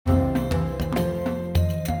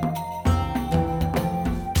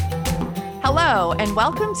Hello, and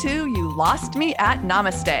welcome to You Lost Me at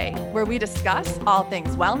Namaste, where we discuss all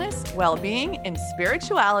things wellness, well-being, and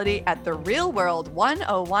spirituality at the real world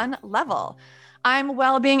 101 level. I'm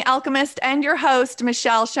Wellbeing Alchemist and your host,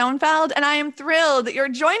 Michelle Schoenfeld, and I am thrilled that you're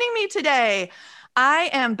joining me today. I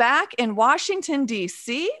am back in Washington,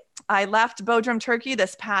 D.C. I left Bodrum, Turkey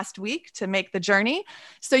this past week to make the journey.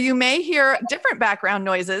 So you may hear different background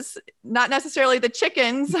noises, not necessarily the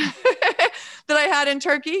chickens that I had in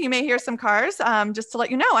Turkey. You may hear some cars, just to let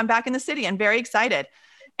you know, I'm back in the city and very excited.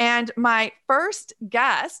 And my first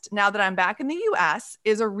guest, now that I'm back in the US,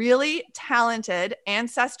 is a really talented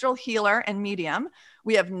ancestral healer and medium.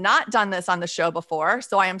 We have not done this on the show before,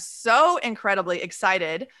 so I am so incredibly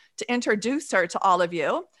excited to introduce her to all of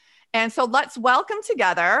you. And so let's welcome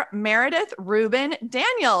together Meredith Rubin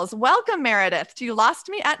Daniels. Welcome, Meredith, to You Lost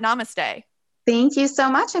Me at Namaste. Thank you so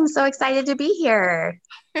much. I'm so excited to be here.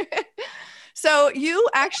 So you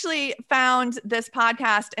actually found this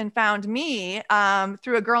podcast and found me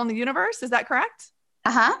through a girl in the universe. Is that correct?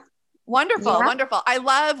 Uh-huh. Wonderful, Yeah. wonderful. I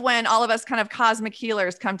love when all of us kind of cosmic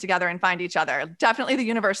healers come together and find each other. Definitely the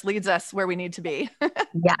universe leads us where we need to be.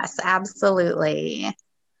 Yes, absolutely.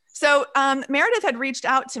 So Meredith had reached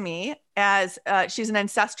out to me as she's an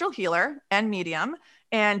ancestral healer and medium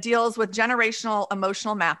and deals with generational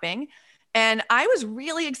emotional mapping. And I was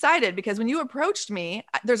really excited because when you approached me,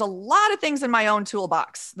 there's a lot of things in my own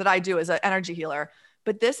toolbox that I do as an energy healer,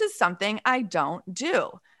 but this is something I don't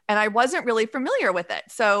do. And I wasn't really familiar with it.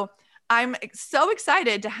 So I'm so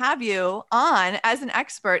excited to have you on as an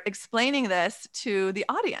expert explaining this to the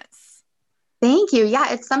audience. Thank you.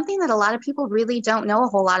 Yeah, it's something that a lot of people really don't know a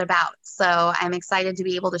whole lot about. So I'm excited to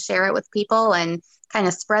be able to share it with people and kind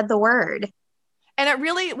of spread the word. And it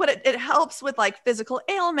really, it helps with like physical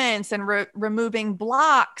ailments and removing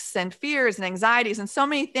blocks and fears and anxieties and so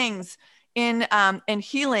many things in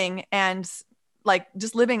healing and like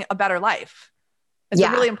just living a better life. It's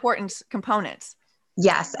a really important component.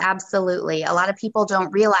 Yes, absolutely. A lot of people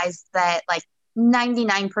don't realize that like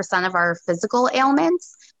 99% of our physical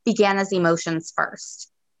ailments began as emotions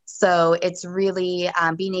first. So it's really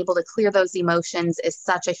being able to clear those emotions is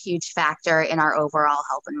such a huge factor in our overall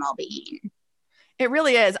health and well-being. It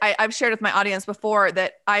really is. I've shared with my audience before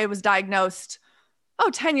that I was diagnosed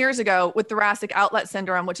 10 years ago with thoracic outlet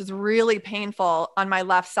syndrome, which is really painful on my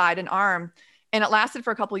left side and arm. And it lasted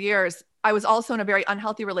for a couple of years. I was also in a very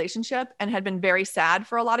unhealthy relationship and had been very sad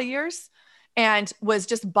for a lot of years and was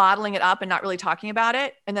just bottling it up and not really talking about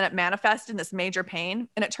it. And then it manifested in this major pain.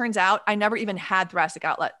 And it turns out I never even had thoracic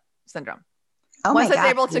outlet syndrome. Oh Once my I was God,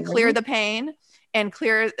 able to really? clear the pain and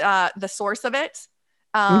clear the source of it,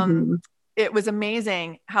 Mhm. it was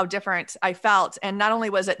amazing how different I felt. And not only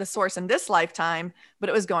was it the source in this lifetime, but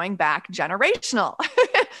it was going back generational.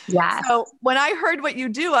 Yes. So when I heard what you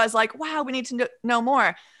do, I was like, wow, we need to know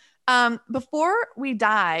more. Before we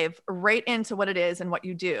dive right into what it is and what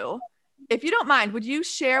you do, if you don't mind, would you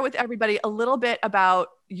share with everybody a little bit about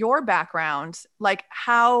your background, like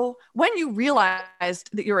when you realized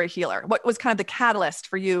that you were a healer? What was kind of the catalyst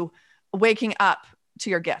for you waking up to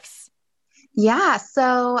your gifts? Yeah,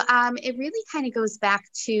 so it really kind of goes back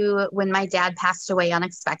to when my dad passed away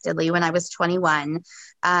unexpectedly when I was 21.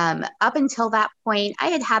 Up until that point, I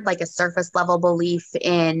had like a surface level belief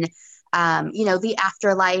in, the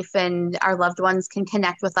afterlife and our loved ones can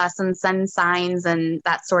connect with us and send signs and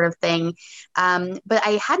that sort of thing. But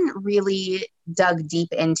I hadn't really dug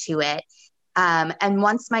deep into it. And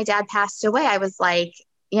once my dad passed away, I was like,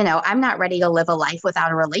 I'm not ready to live a life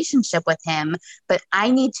without a relationship with him, but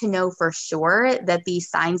I need to know for sure that these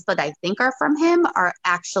signs that I think are from him are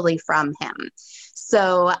actually from him.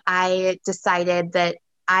 So I decided that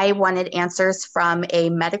I wanted answers from a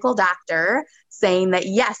medical doctor saying that,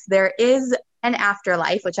 yes, there is an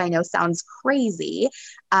afterlife, which I know sounds crazy.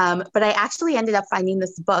 But I actually ended up finding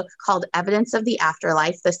this book called Evidence of the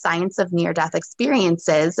Afterlife, The Science of Near-Death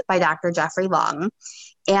Experiences by Dr. Jeffrey Long.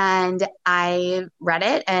 And I read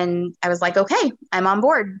it and I was like, okay, I'm on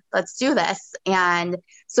board. Let's do this. And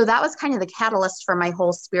so that was kind of the catalyst for my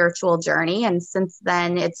whole spiritual journey. And since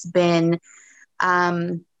then, it's been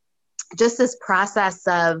just this process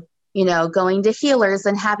of, going to healers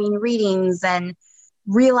and having readings and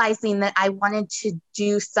realizing that I wanted to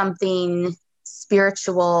do something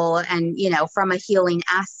spiritual and, from a healing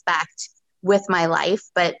aspect with my life,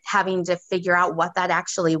 but having to figure out what that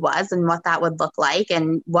actually was and what that would look like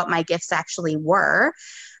and what my gifts actually were.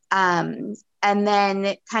 And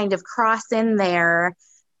then kind of cross in there,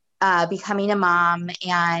 becoming a mom.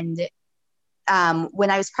 And when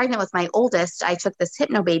I was pregnant with my oldest, I took this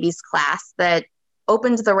Hypnobabies class that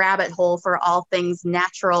opened the rabbit hole for all things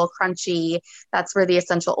natural, crunchy. That's where the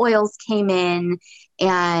essential oils came in.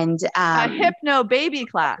 And A hypno baby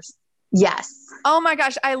class. yes. Oh my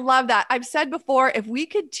gosh, I love that. I've said before, if we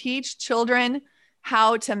could teach children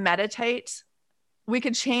how to meditate, we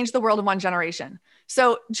could change the world in one generation.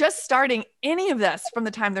 So just starting any of this from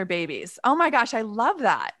the time they're babies. Oh my gosh, I love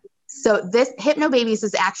that. So this Hypnobabies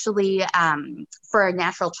is actually for a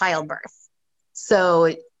natural childbirth.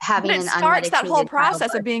 So having But it an starts that whole unmedicated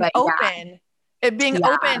process of childbirth, being but open, it being yeah,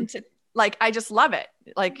 open to like, I just love it.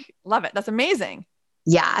 Like, love it. That's amazing.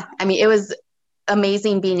 yeah. I mean, it was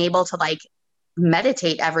amazing being able to like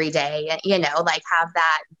meditate every day, you know, like have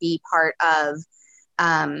that be part of,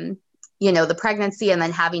 you know, the pregnancy, and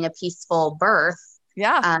then having a peaceful birth.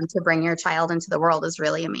 Yeah. To bring your child into the world is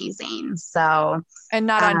really amazing. So, And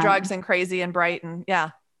not on drugs and crazy and bright and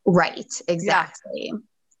yeah. right. Exactly. Yeah.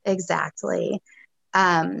 Exactly.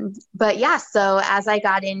 But yeah, so as I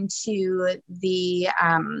got into the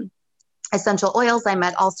essential oils, I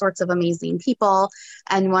met all sorts of amazing people.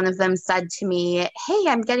 And one of them said to me, "Hey,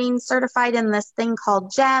 I'm getting certified in this thing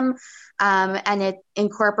called GEM, and it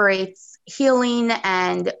incorporates healing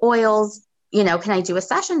and oils. You know, can I do a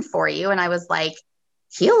session for you?" And I was like,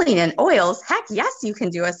 "Healing and oils? Heck yes, you can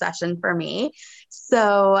do a session for me."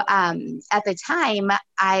 So at the time,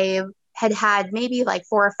 I had maybe like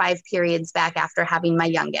 4 or 5 periods back after having my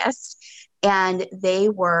youngest, and they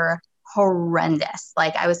were horrendous.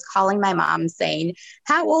 Like I was calling my mom saying,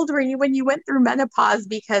 "How old were you when you went through menopause?"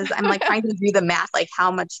 Because I'm like trying to do the math, like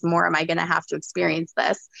how much more am I going to have to experience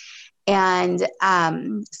this? And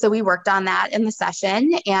so we worked on that in the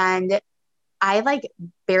session, and I like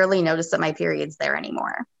barely noticed that my period's there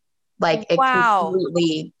anymore. Like it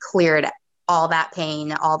completely cleared all that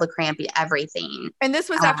pain, all the crampy, everything. And this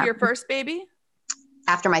was after your first baby?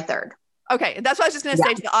 After my third. Okay. That's what I was just going to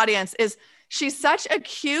say to the audience is she's such a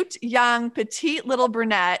cute, young, petite little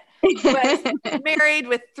brunette who is married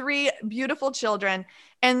with 3 beautiful children.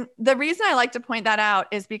 And the reason I like to point that out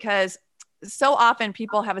is because so often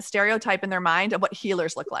people have a stereotype in their mind of what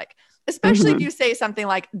healers look like, especially if you say something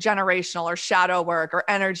like generational or shadow work or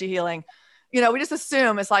energy healing. You know, we just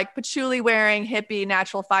assume it's like patchouli wearing, hippie,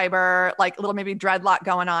 natural fiber, like a little maybe dreadlock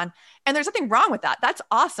going on. And there's nothing wrong with that. That's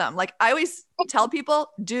awesome. Like I always tell people,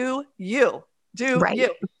 do you.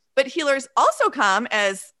 But healers also come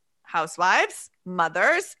as housewives,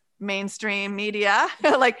 mothers, mainstream media.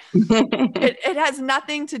 Like it has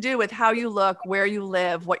nothing to do with how you look, where you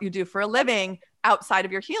live, what you do for a living outside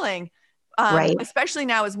of your healing. Especially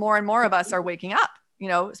now as more and more of us are waking up, you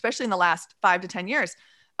know, especially in the last 5 to 10 years.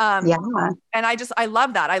 And I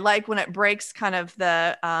love that. I like when it breaks kind of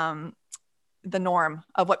the norm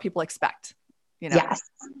of what people expect, you know? Yes.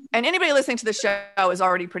 And anybody listening to the show is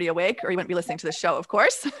already pretty awake, or you wouldn't be listening to the show, of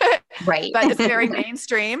course. Right. But it's very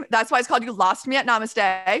mainstream. That's why it's called You Lost Me at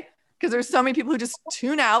Namaste, because there's so many people who just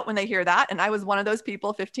tune out when they hear that. And I was one of those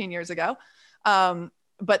people 15 years ago.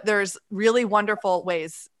 But there's really wonderful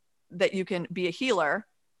ways that you can be a healer,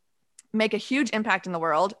 make a huge impact in the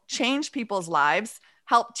world, change people's lives,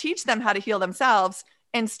 help teach them how to heal themselves,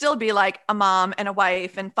 and still be like a mom and a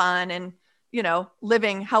wife and fun and, you know,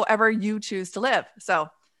 living however you choose to live. So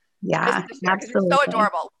yeah, absolutely. You're so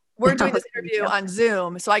adorable. We're doing this interview on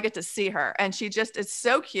Zoom, so I get to see her, and she just is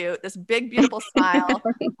so cute. This big, beautiful smile,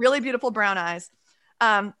 really beautiful brown eyes.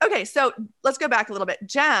 Okay, so let's go back a little bit.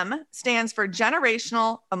 GEM stands for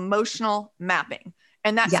Generational Emotional Mapping,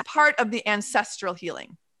 and that's part of the ancestral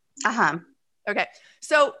healing. Okay,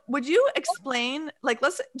 so would you explain, like,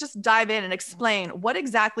 let's just dive in and explain what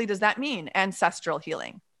exactly does that mean, ancestral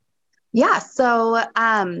healing? Yeah, so,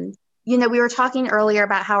 you know, we were talking earlier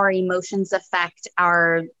about how our emotions affect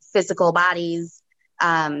our physical bodies,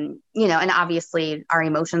 you know, and obviously our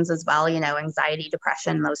emotions as well, you know, anxiety,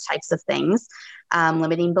 depression, those types of things,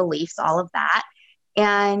 limiting beliefs, all of that.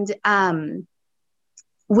 And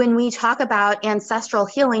when we talk about ancestral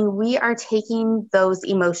healing, we are taking those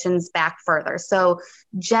emotions back further. So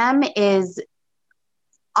GEM is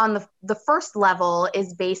on the first level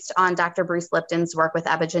is based on Dr. Bruce Lipton's work with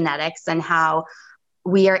epigenetics and how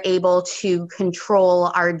we are able to control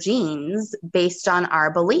our genes based on our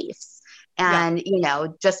beliefs. And, you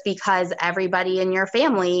know, just because everybody in your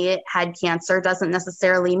family had cancer doesn't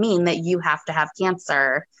necessarily mean that you have to have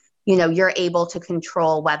cancer. You know, you're able to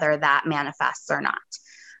control whether that manifests or not.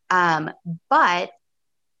 But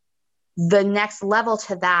the next level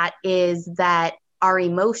to that is that our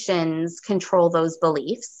emotions control those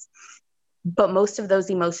beliefs, but most of those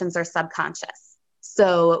emotions are subconscious.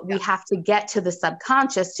 So we have to get to the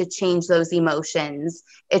subconscious to change those emotions.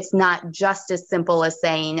 It's not just as simple as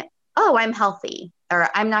saying, "Oh, I'm healthy." or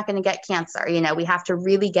I'm not going to get cancer. We have to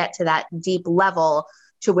really get to that deep level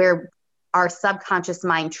to where our subconscious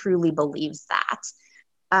mind truly believes that.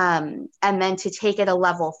 And then to take it a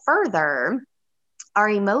level further, our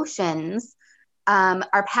emotions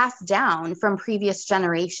are passed down from previous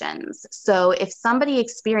generations. So if somebody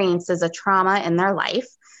experiences a trauma in their life,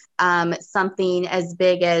 something as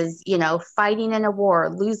big as, fighting in a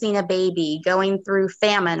war, losing a baby, going through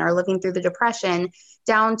famine or living through the depression,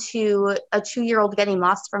 down to a 2-year-old getting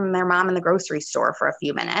lost from their mom in the grocery store for a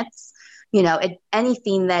few minutes,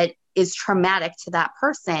 anything that is traumatic to that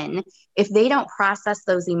person, if they don't process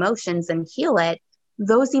those emotions and heal it,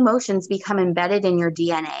 those emotions become embedded in your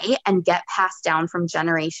DNA and get passed down from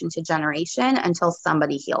generation to generation until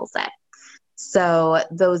somebody heals it. So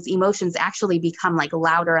those emotions actually become like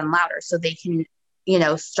louder and louder. So they can,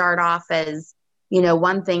 start off as,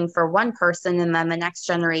 one thing for one person. And then the next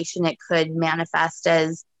generation, it could manifest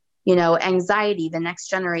as, anxiety. The next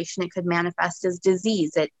generation, it could manifest as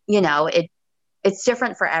disease. It's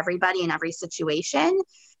different for everybody in every situation.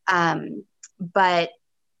 But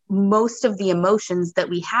most of the emotions that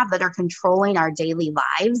we have that are controlling our daily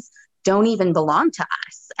lives don't even belong to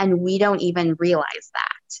us. And we don't even realize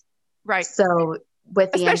that. Right. So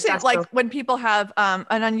with the especially like when people have an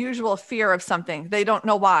unusual fear of something, they don't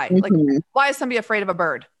know why. Mm-hmm. Like, why is somebody afraid of a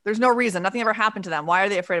bird? There's no reason. Nothing ever happened to them. Why are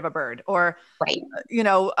they afraid of a bird? Or, right.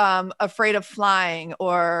 Afraid of flying.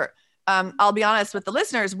 Or I'll be honest with the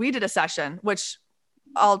listeners, we did a session, which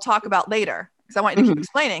I'll talk about later because I want you to keep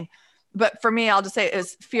explaining. But for me, I'll just say it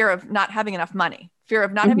is fear of not having enough money, fear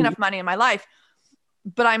of not having enough money in my life,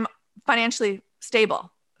 but I'm financially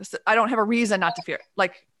stable. So I don't have a reason not to fear.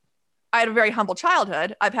 Like, I had a very humble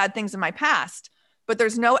childhood. I've had things in my past, but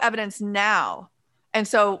there's no evidence now. And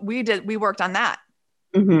so we worked on that.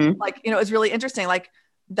 Like, it was really interesting. Like,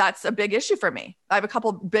 that's a big issue for me. I have a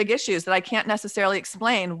couple big issues that I can't necessarily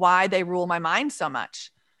explain why they rule my mind so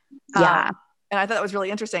much. Yeah. And I thought that was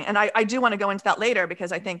really interesting. And I do want to go into that later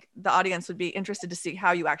because I think the audience would be interested to see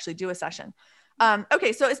how you actually do a session.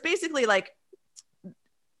 Okay. So it's basically like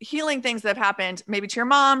healing things that have happened maybe to your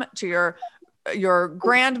mom, to your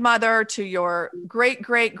grandmother, to your great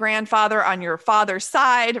great grandfather on your father's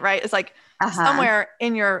side, right? It's like somewhere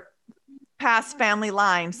in your past family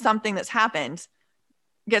line, something that's happened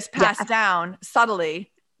gets passed down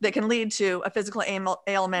subtly that can lead to a physical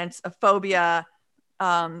ailment, a phobia,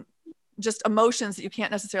 just emotions that you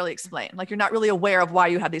can't necessarily explain. Like, you're not really aware of why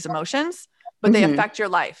you have these emotions, but they affect your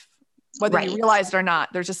life, whether you realize it or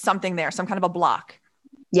not. There's just something there, some kind of a block.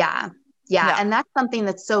 Yeah. And that's something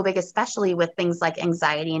that's so big, especially with things like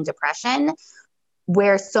anxiety and depression,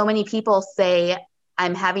 where so many people say,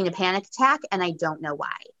 I'm having a panic attack and I don't know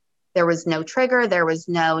why. There was no trigger. There was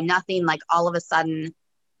nothing, like all of a sudden,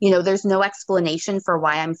 there's no explanation for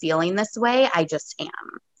why I'm feeling this way. I just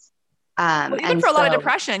am. Even for a lot of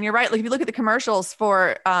depression, you're right. Like, if you look at the commercials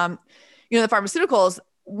for, the pharmaceuticals,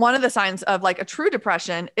 one of the signs of like a true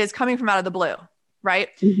depression is coming from out of the blue, right?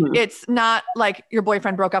 It's not like your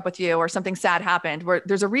boyfriend broke up with you or something sad happened where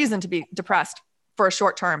there's a reason to be depressed for a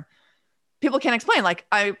short term. People can't explain, like,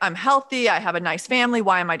 I'm healthy. I have a nice family.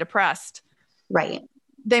 Why am I depressed? Right.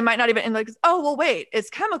 They might not even, and like, oh, well, wait,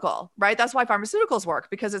 it's chemical, right? That's why pharmaceuticals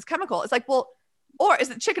work, because it's chemical. It's like, well, or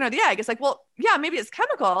is it chicken or the egg? It's like, well, yeah, maybe it's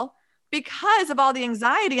chemical because of all the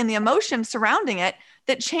anxiety and the emotion surrounding it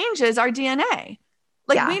that changes our DNA.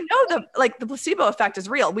 Like, we know the placebo effect is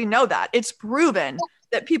real. We know that. It's proven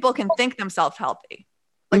that people can think themselves healthy.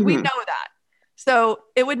 Like, we know that. So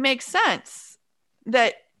it would make sense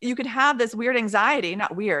that you could have this weird anxiety,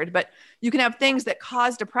 not weird, but you can have things that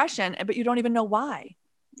cause depression, but you don't even know why.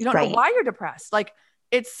 You don't know why you're depressed. Like,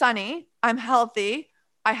 it's sunny. I'm healthy.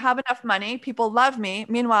 I have enough money. People love me.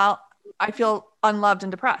 Meanwhile, I feel unloved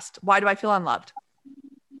and depressed. Why do I feel unloved?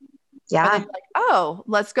 Yeah. And then you're like, oh,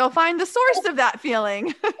 let's go find the source of that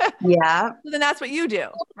feeling. Yeah. So then that's what you do,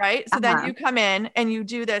 right? So then you come in and you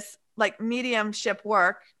do this like mediumship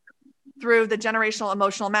work through the generational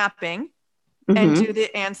emotional mapping and do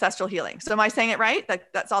the ancestral healing. So am I saying it right?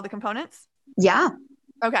 Like, that's all the components? Yeah.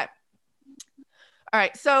 Okay. All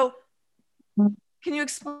right. So can you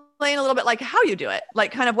explain a little bit like how you do it?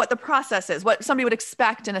 Like, kind of what the process is, what somebody would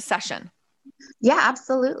expect in a session? Yeah,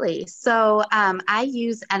 absolutely. So I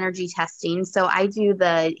use energy testing. So I do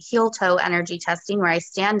the heel toe energy testing where I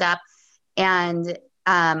stand up and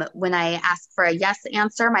when I ask for a yes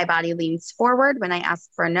answer, my body leans forward. When I ask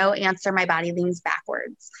for a no answer, my body leans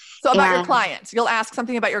backwards. So about your clients, you'll ask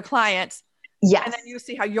something about your clients. Yes. And then you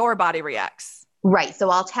see how your body reacts. Right. So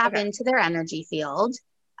I'll tap into their energy field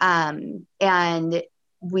and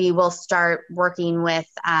we will start working with,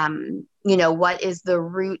 what is the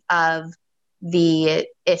root of the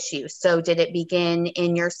issue? So did it begin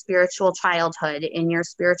in your spiritual childhood, in your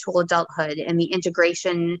spiritual adulthood, and the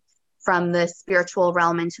integration from the spiritual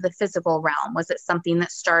realm into the physical realm? Was it something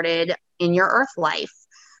that started in your earth life?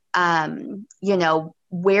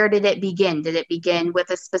 Where did it begin? Did it begin with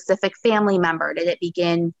a specific family member? Did it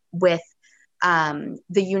begin with the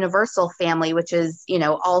universal family, which is,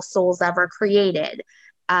 all souls ever created?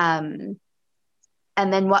 And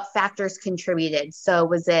then what factors contributed? So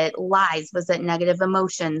was it lies? Was it negative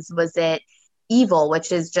emotions? Was it evil,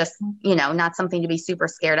 which is just, not something to be super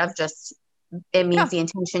scared of, just it means the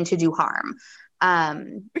intention to do harm.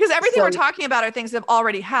 Because everything we're talking about are things that have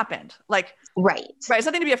already happened. Like, right. It's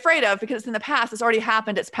something to be afraid of because in the past, it's already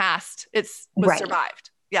happened. It's past. It's survived.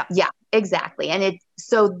 Yeah. Yeah, exactly. And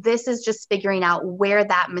so this is just figuring out where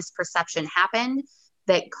that misperception happened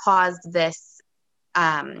that caused this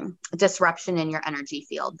disruption in your energy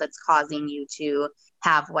field that's causing you to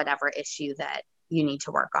have whatever issue that you need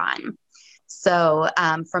to work on. So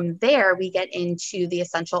from there, we get into the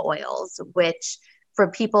essential oils, which for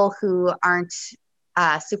people who aren't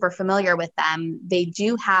super familiar with them, they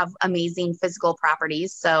do have amazing physical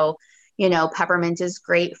properties. So, peppermint is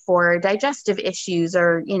great for digestive issues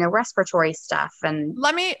or, respiratory stuff. And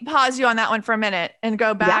let me pause you on that one for a minute and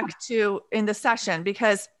go back to in the session,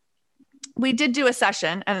 because we did do a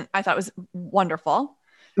session and I thought it was wonderful.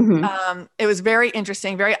 Mm-hmm. It was very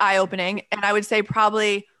interesting, very eye-opening. And I would say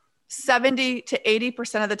probably 70 to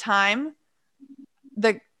 80% of the time,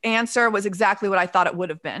 the answer was exactly what I thought it would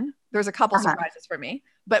have been. There's a couple surprises for me,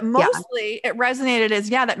 but mostly it resonated as,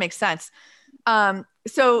 that makes sense.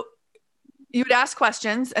 So you would ask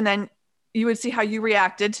questions and then you would see how you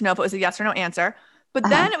reacted to know if it was a yes or no answer. But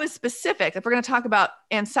then it was specific. If we're going to talk about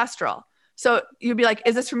ancestral. So you'd be like,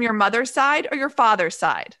 is this from your mother's side or your father's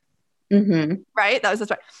side? Mm-hmm. Right? That was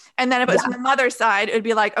right. And then if it was from the mother's side, it would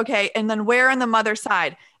be like, okay, and then where on the mother's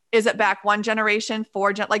side? Is it back 1 generation,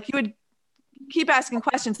 4 like you would keep asking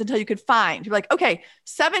questions until you could find. You're like, okay,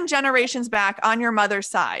 7 generations back on your mother's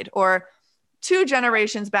side or 2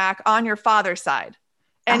 generations back on your father's side.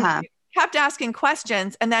 And you kept asking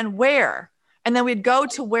questions and then where? And then we'd go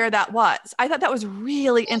to where that was. I thought that was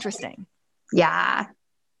really interesting. Yeah.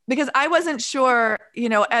 Because I wasn't sure,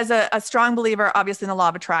 as a strong believer, obviously in the law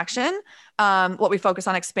of attraction, what we focus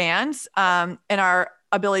on expands in our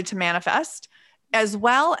ability to manifest, as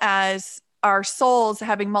well as our souls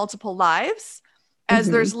having multiple lives, as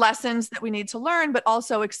there's lessons that we need to learn, but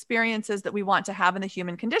also experiences that we want to have in the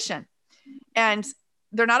human condition. And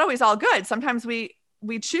they're not always all good. Sometimes we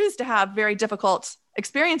choose to have very difficult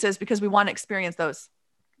experiences because we want to experience those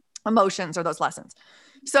emotions or those lessons.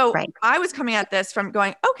 So I was coming at this from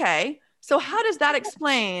going, okay, so how does that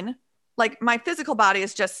explain, like my physical body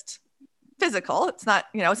is just physical. It's not,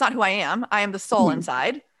 it's not who I am. I am the soul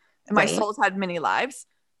inside, and my soul's had many lives.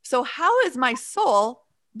 So how is my soul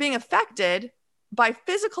being affected by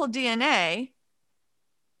physical DNA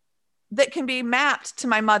that can be mapped to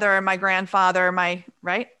my mother or my grandfather,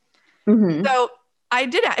 right? Mm-hmm. So I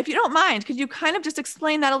did, if you don't mind, could you kind of just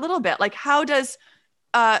explain that a little bit? Like how does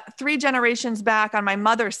 3 generations back on my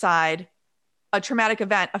mother's side, a traumatic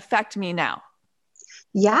event affect me now?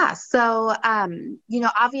 Yeah. So,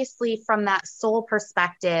 obviously from that soul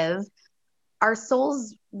perspective, our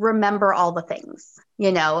souls remember all the things,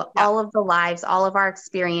 all of the lives, all of our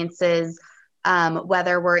experiences,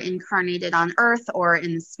 whether we're incarnated on earth or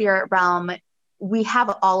in the spirit realm, we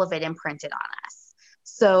have all of it imprinted on us.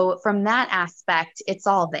 So from that aspect, it's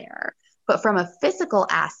all there. But from a physical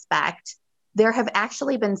aspect, there have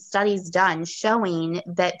actually been studies done showing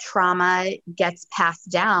that trauma gets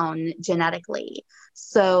passed down genetically.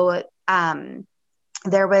 So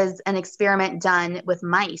there was an experiment done with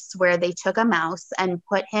mice where they took a mouse and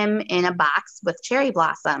put him in a box with cherry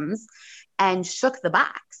blossoms and shook the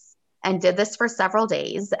box and did this for several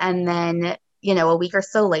days. And then, a week or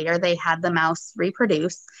so later, they had the mouse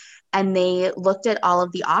reproduce and they looked at all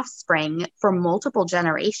of the offspring for multiple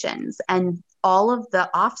generations. And all of the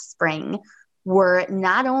offspring were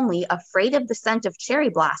not only afraid of the scent of cherry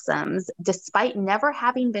blossoms, despite never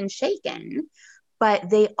having been shaken,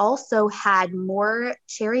 but they also had more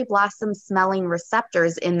cherry blossom smelling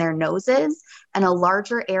receptors in their noses and a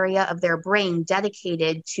larger area of their brain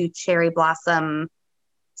dedicated to cherry blossom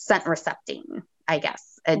scent recepting, I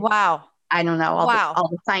guess. Wow. I don't know all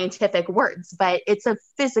the scientific words, but it's a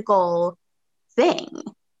physical thing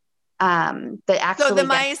that actually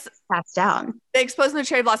gets passed down. They expose them to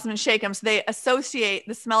cherry blossom and shake them. So they associate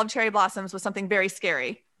the smell of cherry blossoms with something very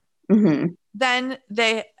scary. Mm-hmm. Then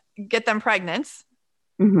they get them pregnant.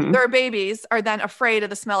 Mm-hmm. Their babies are then afraid of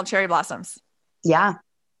the smell of cherry blossoms. Yeah.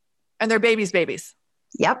 And their babies.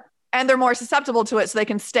 Yep. And they're more susceptible to it, so they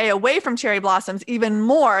can stay away from cherry blossoms even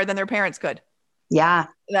more than their parents could. Yeah.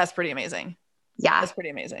 That's pretty amazing. Yeah. That's pretty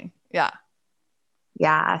amazing. Yeah.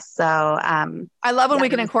 Yeah. So, I love when we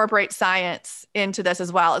can incorporate science into this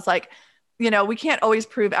as well. It's like, we can't always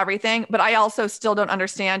prove everything, but I also still don't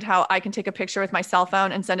understand how I can take a picture with my cell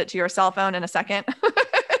phone and send it to your cell phone in a second.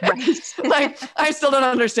 Right. Like, I still don't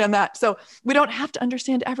understand that. So we don't have to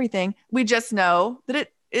understand everything. We just know that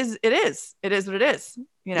it is what it is,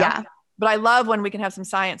 Yeah. But I love when we can have some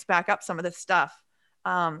science back up some of this stuff.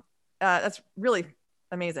 That's really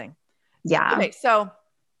amazing. Yeah. Okay. So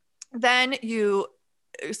then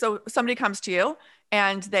somebody comes to you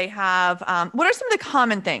and they have, what are some of the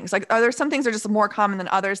common things? Like, are there some things that are just more common than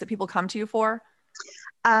others that people come to you for?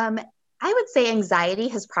 I would say anxiety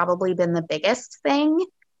has probably been the biggest thing.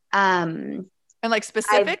 And like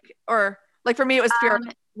specific, or like for me, it was fear of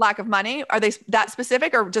lack of money. Are they that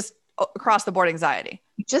specific, or just across the board anxiety?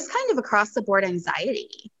 Just kind of across the board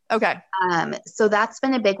anxiety. Okay. So that's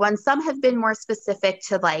been a big one. Some have been more specific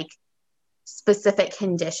to like specific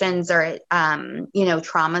conditions or,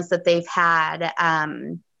 traumas that they've had.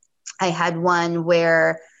 I had one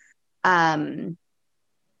where,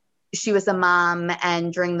 she was a mom,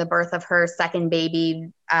 and during the birth of her second baby,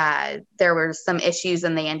 there were some issues,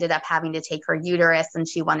 and they ended up having to take her uterus, and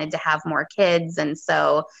she wanted to have more kids. And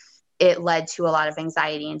so it led to a lot of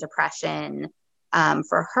anxiety and depression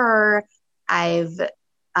for her. I've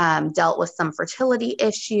dealt with some fertility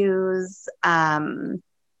issues. I'm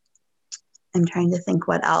trying to think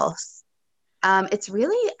what else. It's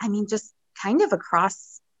really, just kind of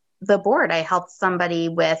across the board. I helped somebody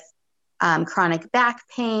with chronic back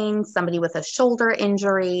pain, somebody with a shoulder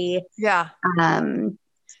injury. Yeah.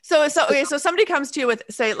 So somebody comes to you with,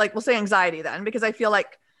 we'll say anxiety then, because I feel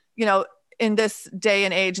like, in this day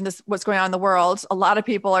and age and this, what's going on in the world, a lot of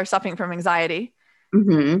people are suffering from anxiety.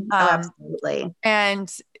 Mm-hmm. Absolutely.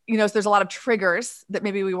 And, there's a lot of triggers that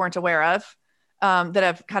maybe we weren't aware of that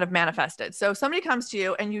have kind of manifested. So somebody comes to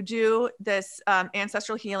you and you do this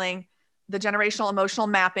ancestral healing, the generational emotional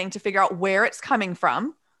mapping to figure out where it's coming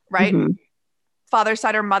from. Right? Mm-hmm. Father's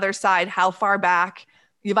side or mother's side, how far back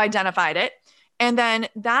you've identified it. And then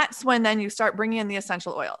that's when then you start bringing in the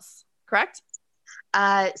essential oils, correct?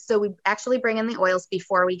 So we actually bring in the oils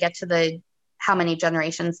before we get to the how many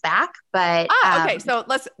generations back. But okay. So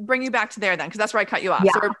let's bring you back to there then, because that's where I cut you off.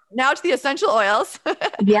 Yeah. So we're now to the essential oils.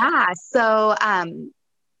 Yeah. So,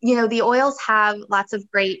 the oils have lots of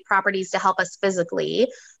great properties to help us physically,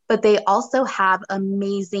 but they also have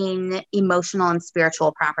amazing emotional and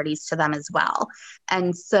spiritual properties to them as well.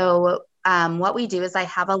 And so what we do is I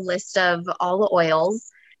have a list of all the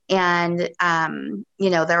oils, and,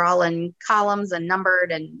 they're all in columns and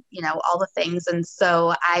numbered and, all the things. And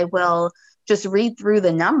so I will just read through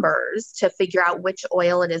the numbers to figure out which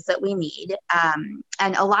oil it is that we need.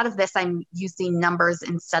 And a lot of this, I'm using numbers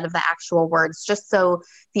instead of the actual words, just so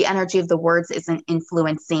the energy of the words isn't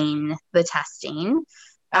influencing the testing.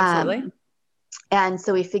 Absolutely. And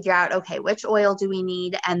so we figure out, okay, which oil do we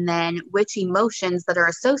need? And then which emotions that are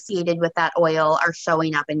associated with that oil are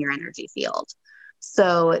showing up in your energy field.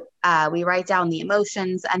 So we write down the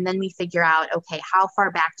emotions, and then we figure out, okay, how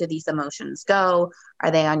far back do these emotions go?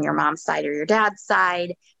 Are they on your mom's side or your dad's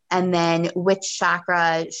side? And then which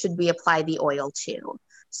chakra should we apply the oil to?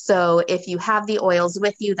 So if you have the oils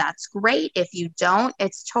with you, that's great. If you don't,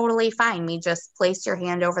 it's totally fine. We just place your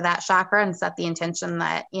hand over that chakra and set the intention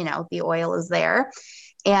that, the oil is there.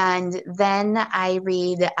 And then I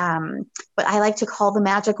read what I like to call the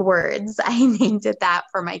magic words. I named it that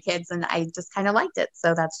for my kids, and I just kind of liked it.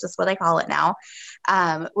 So that's just what I call it now,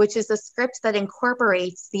 which is a script that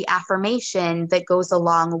incorporates the affirmation that goes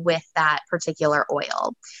along with that particular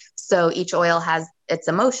oil. So each oil has its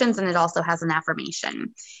emotions, and it also has an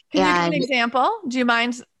affirmation. Can you give an example? Do you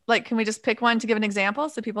mind? Can we just pick one to give an example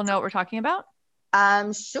so people know what we're talking about?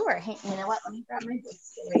 Sure. Hey, you know what? Let me grab my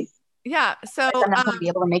book. Yeah. So I'm not going to be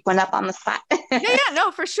able to make one up on the spot. No,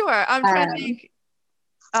 for sure. I'm trying to think.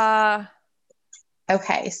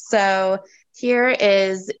 Okay. So here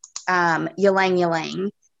is ylang ylang.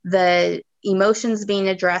 The emotions being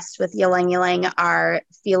addressed with ylang ylang are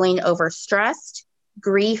feeling overstressed,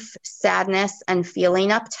 grief, sadness, and feeling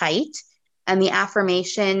uptight. And the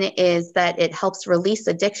affirmation is that it helps release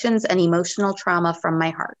addictions and emotional trauma from my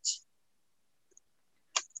heart.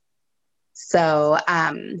 So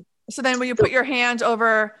then when you put your hand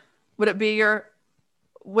over, would it be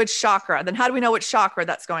which chakra? Then how do we know which chakra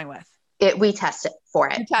that's going with? We test it for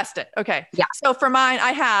it. You test it. Okay. Yeah. So for mine,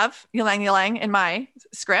 I have ylang ylang in my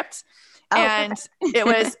script. And it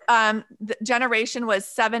was, the generation was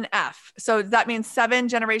 7F. So that means 7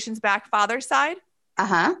 generations back, father's side.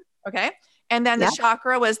 Uh-huh. Okay. And then the Yep.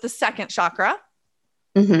 chakra was the second chakra.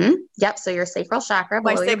 Yep. So your sacral chakra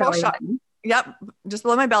My below your sacral belly chakra. button. Yep. Just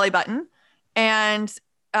below my belly button. And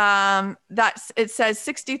it says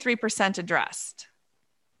 63% addressed.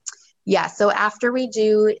 Yeah. So after we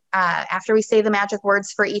say the magic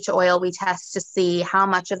words for each oil, we test to see how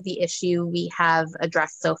much of the issue we have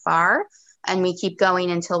addressed so far. And we keep going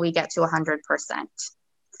until we get to 100%.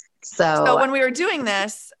 So So when we were doing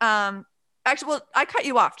this, actually, well, I cut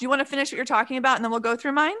you off. Do you want to finish what you're talking about and then we'll go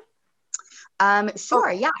through mine?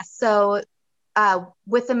 Sure. Yeah. So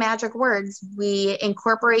with the magic words, we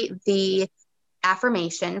incorporate the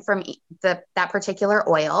affirmation from that particular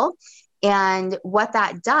oil. And what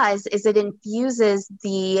that does is it infuses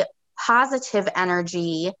the positive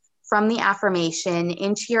energy from the affirmation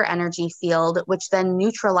into your energy field, which then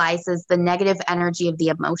neutralizes the negative energy of the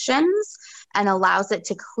emotions and allows it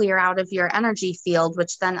to clear out of your energy field,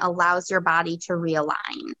 which then allows your body to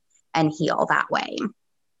realign and heal that way.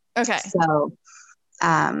 Okay. So,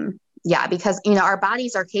 yeah, because, our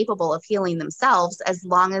bodies are capable of healing themselves as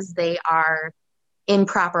long as they are in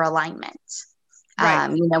proper alignment.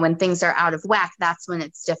 Right. When things are out of whack, that's when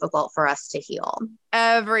it's difficult for us to heal.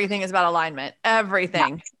 Everything is about alignment.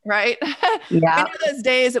 Everything. Yeah. Right. Yeah. Those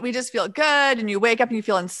days that we just feel good and you wake up and you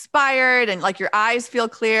feel inspired and like your eyes feel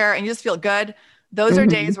clear and you just feel good. Those are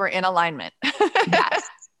days we're in alignment. Yes.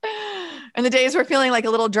 And the days we're feeling like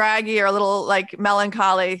a little draggy or a little like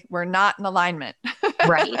melancholy, we're not in alignment.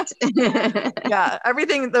 Right. Yeah.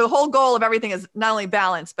 Everything, the whole goal of everything is not only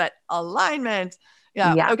balance, but alignment.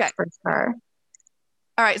 Yeah. Yeah, Okay. for sure.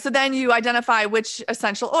 All right. So then you identify which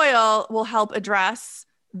essential oil will help address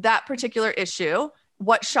that particular issue,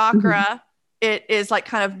 what chakra it is like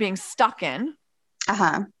kind of being stuck in.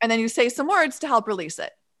 Uh-huh. And then you say some words to help release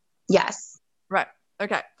it. Yes. Right.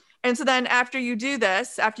 Okay. And so then after you do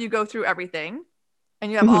this, after you go through everything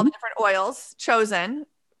and you have all the different oils chosen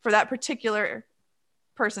for that particular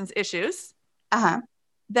person's issues,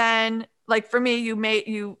 then like for me, you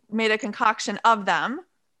made a concoction of them.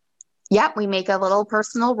 Yep. We make a little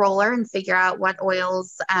personal roller and figure out what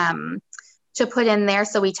oils to put in there.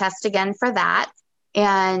 So we test again for that.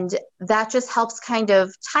 And that just helps kind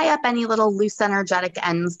of tie up any little loose energetic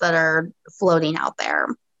ends that are floating out there.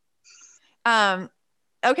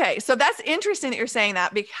 Okay. So that's interesting that you're saying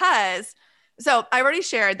that because, so I already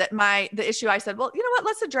shared that the issue I said, well, you know what,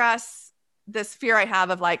 let's address this fear I have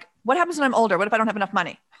of like, what happens when I'm older? What if I don't have enough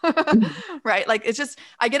money? Right. Like, it's just,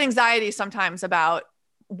 I get anxiety sometimes about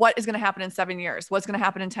what is going to happen in 7 years, what's going to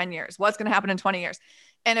happen in 10 years, what's going to happen in 20 years.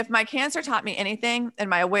 And if my cancer taught me anything and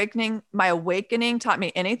my awakening taught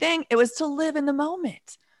me anything, it was to live in the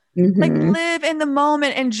moment. Like live in the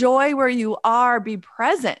moment, enjoy where you are, be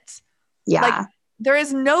present. Yeah. Like there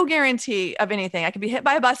is no guarantee of anything. I could be hit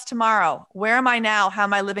by a bus tomorrow. Where am I now? How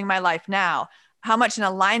am I living my life now? How much in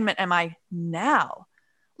alignment am I now?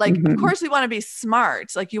 Like, of course we want to be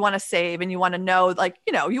smart. Like you want to save and you want to know, like,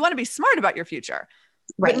 you want to be smart about your future,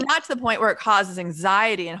 right? But not to the point where it causes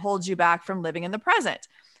anxiety and holds you back from living in the present.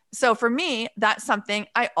 So for me, that's something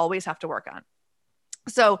I always have to work on.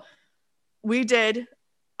 So we did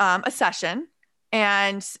a session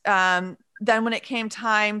and then when it came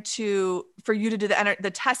time for you to do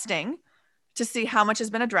the testing to see how much has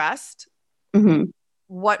been addressed,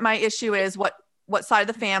 what my issue is, what side of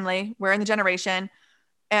the family, where in the generation,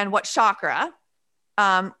 and what chakra.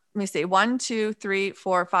 Let me see, 1, 2, 3,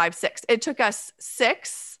 4, 5, 6. It took us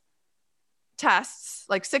 6 tests,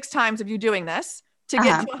 like 6 times of you doing this to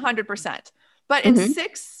get to 100%. But in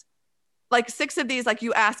 6 of these, like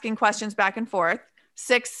you asking questions back and forth,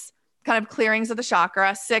 6 kind of clearings of the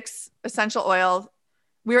chakra, 6 essential oils,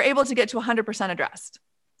 we were able to get to 100% addressed,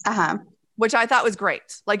 which I thought was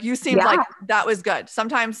great. Like you seemed like that was good.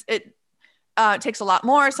 Sometimes it takes a lot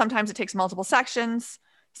more. Sometimes it takes multiple sections.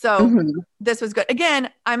 So this was good. Again,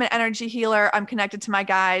 I'm an energy healer. I'm connected to my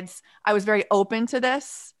guides. I was very open to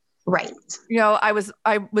this. Right. I was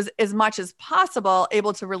as much as possible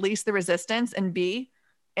able to release the resistance and be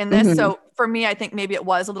in this. So for me, I think maybe it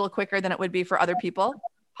was a little quicker than it would be for other people,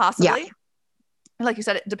 possibly. Yeah. Like you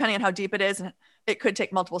said, depending on how deep it is, and it could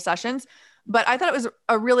take multiple sessions, but I thought it was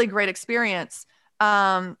a really great experience.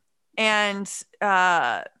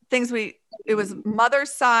 It was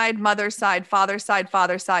mother's side, father's side, father's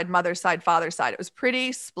side, mother's side, father's side. It was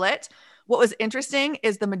pretty split. What was interesting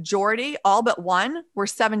is the majority, all but one, were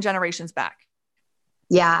 7 generations back.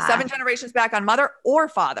 Yeah. 7 generations back on mother or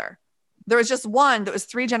father. There was just one that was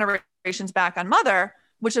 3 generations back on mother,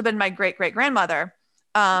 which had been my great great grandmother.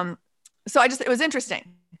 So it was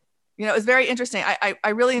interesting. It was very interesting. I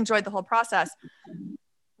really enjoyed the whole process.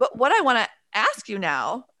 But what I want to ask you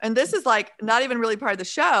now, and this is like not even really part of the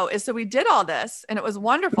show, is so we did all this and it was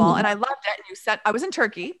wonderful and I loved it. And I was in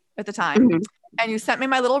Turkey at the time and you sent me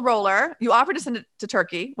my little roller. You offered to send it to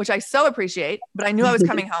Turkey, which I so appreciate, but I knew I was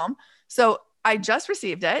coming home. So I just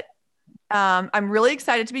received it. I'm really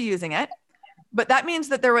excited to be using it, but that means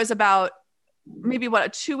that there was about maybe a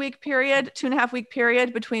 2-week period, 2.5-week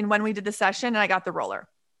period between when we did the session and I got the roller.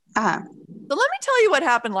 So let me tell you what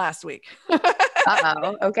happened last week.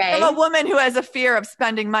 Okay. I'm a woman who has a fear of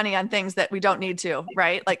spending money on things that we don't need to,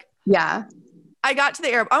 right? Like, yeah. I got to the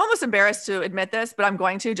airport. I'm almost embarrassed to admit this, but I'm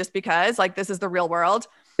going to, just because like, this is the real world.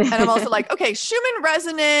 And I'm also like, okay, Schumann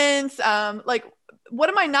resonance. Like, what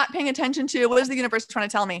am I not paying attention to? What is the universe trying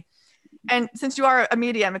to tell me? And since you are a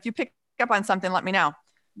medium, if you pick up on something, let me know.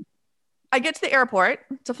 I get to the airport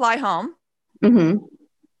to fly home.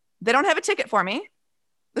 They don't have a ticket for me.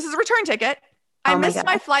 This is a return ticket. I missed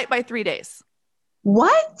my flight by 3 days.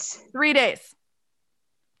 What? 3 days.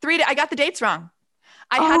 3 days. I got the dates wrong.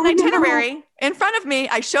 I had an itinerary in front of me.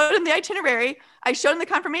 I showed him the itinerary. I showed him the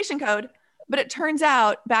confirmation code. But it turns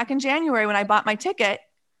out back in January when I bought my ticket,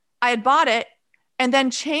 I had bought it and then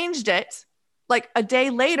changed it like a day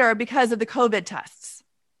later because of the COVID tests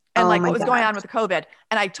and like what was going on with the COVID.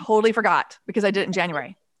 And I totally forgot because I did it in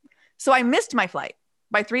January. So I missed my flight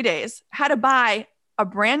by 3 days, had to buy a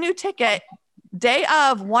brand new ticket day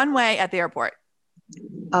of one way at the airport.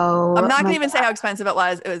 I'm not going to even say how expensive it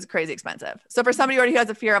was. It was crazy expensive. So for somebody already who has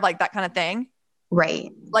a fear of like that kind of thing, right?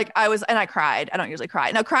 Like I cried. I don't usually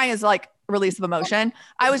cry. Now crying is like a release of emotion.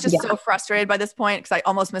 I was just so frustrated by this point because I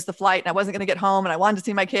almost missed the flight and I wasn't going to get home and I wanted to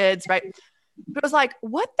see my kids. Right. But it was like,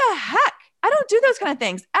 what the heck? I don't do those kind of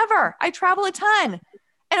things ever. I travel a ton and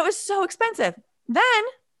it was so expensive. Then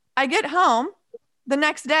I get home the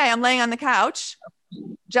next day. I'm laying on the couch,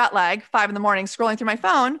 jet lag, 5 a.m, scrolling through my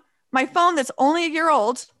phone. My phone that's only a year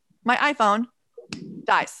old, my iPhone,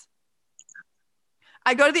 dies.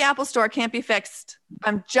 I go to the Apple store, can't be fixed.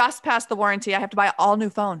 I'm just past the warranty. I have to buy a whole new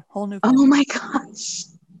phone. Oh my gosh.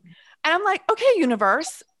 And I'm like, okay,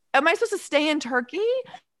 universe, am I supposed to stay in Turkey?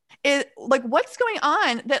 Like, what's going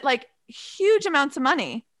on that like huge amounts of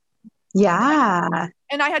money? Yeah.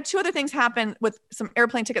 And I had 2 other things happen with some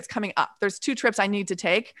airplane tickets coming up. There's 2 trips I need to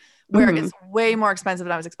take where it's way more expensive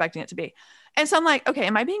than I was expecting it to be. And so I'm like, okay,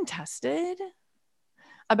 am I being tested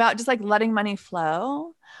about just like letting money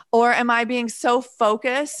flow? Or am I being so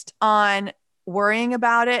focused on worrying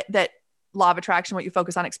about it that law of attraction, what you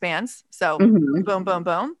focus on expands? So boom, boom,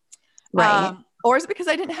 boom. Right. Or is it because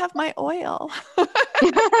I didn't have my oil?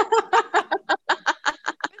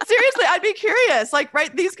 Seriously, I'd be curious. Like,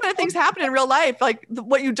 right, these kind of things happen in real life. Like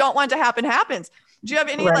what you don't want to happen happens. Do you have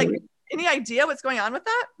any any idea what's going on with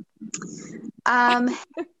that?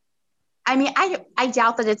 I mean, I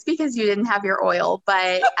doubt that it's because you didn't have your oil,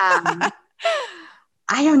 but I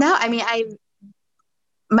don't know. I mean,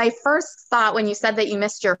 my first thought when you said that you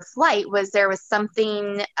missed your flight was there was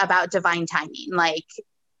something about divine timing. Like,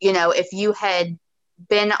 you know, if you had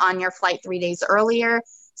been on your flight 3 days earlier,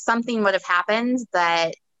 something would have happened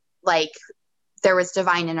that like there was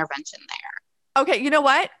divine intervention there. Okay. You know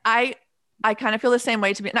what? I kind of feel the same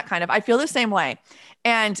way I feel the same way.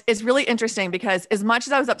 And it's really interesting because as much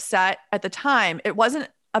as I was upset at the time, it wasn't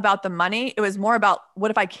about the money. It was more about what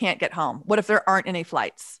if I can't get home? What if there aren't any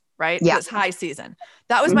flights, right? Yeah. It's high season.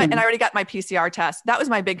 That was and I already got my PCR test. That was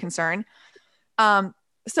my big concern.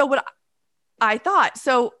 So what I thought,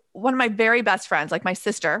 so one of my very best friends, like my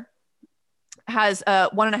sister, has a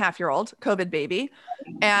 1.5-year-old COVID baby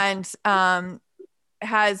and,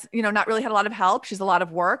 has, you know, not really had a lot of help. She's a lot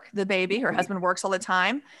of work, the baby, her husband works all the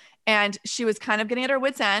time. And she was kind of getting at her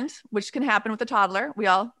wit's end, which can happen with a toddler. We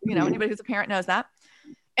all, you know, anybody who's a parent knows that.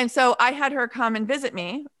 And so I had her come and visit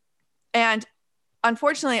me. And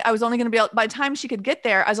unfortunately, I was only going to be able, by the time she could get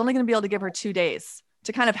there, I was only going to be able to give her 2 days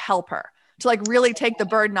to kind of help her, to like really take the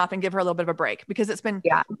burden off and give her a little bit of a break because it's been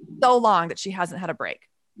so long that she hasn't had a break.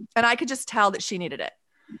 And I could just tell that she needed it.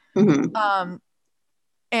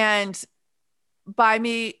 And by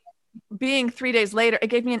me being 3 days later, it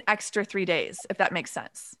gave me an extra 3 days, if that makes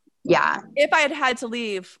sense. Yeah. If I had to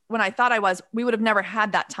leave when I thought I was, we would have never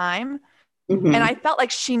had that time. And I felt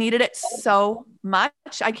like she needed it so much.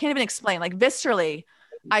 I can't even explain. Like viscerally,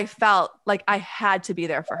 I felt like I had to be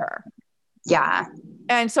there for her. Yeah.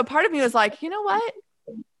 And so part of me was like, you know what?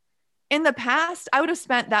 In the past, I would have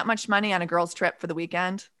spent that much money on a girl's trip for the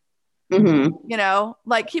weekend. You know,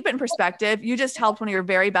 like keep it in perspective. You just helped one of your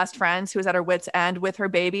very best friends who was at her wit's end with her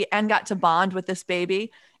baby and got to bond with this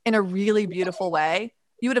baby in a really beautiful way.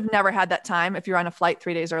 You would have never had that time if you're on a flight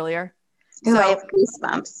 3 days earlier. So I have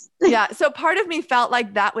goosebumps. Yeah. So part of me felt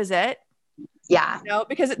like that was it. Yeah.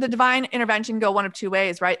 Because the divine intervention can go one of two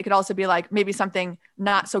ways, right? It could also be like maybe something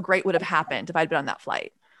not so great would have happened if I'd been on that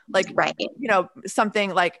flight. Like, Right.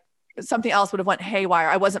 something else would have went haywire.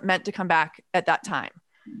 I wasn't meant to come back at that time.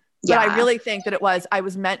 But Yeah. I really think that I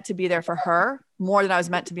was meant to be there for her more than I was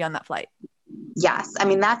meant to be on that flight. Yes. I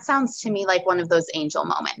mean, that sounds to me like one of those angel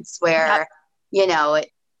moments where, Yep.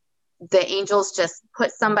 The angels just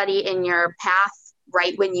put somebody in your path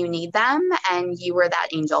right when you need them, and you were that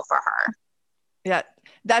angel for her. Yeah.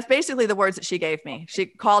 That's basically the words that she gave me. She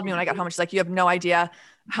called me when I got home. She's like, you have no idea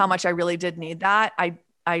how much I really did need that. I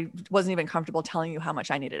wasn't even comfortable telling you how much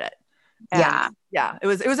I needed it. And yeah, it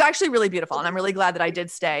was actually really beautiful. And I'm really glad that I did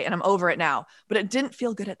stay, and I'm over it now, but it didn't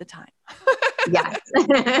feel good at the time. Yes.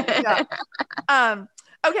 Yeah.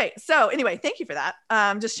 Okay. So anyway, thank you for that.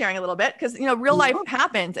 Just sharing a little bit, because, real life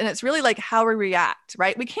happens, and it's really like how we react,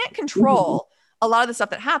 right? We can't control a lot of the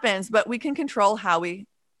stuff that happens, but we can control how we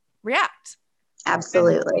react.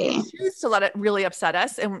 Absolutely. And we choose to let it really upset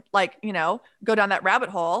us and go down that rabbit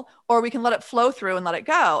hole, or we can let it flow through and let it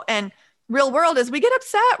go. And real world is we get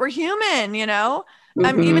upset. We're human,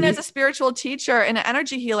 even as a spiritual teacher and an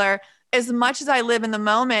energy healer, as much as I live in the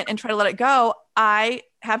moment and try to let it go, I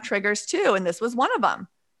have triggers too. And this was one of them.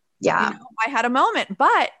 Yeah. I had a moment,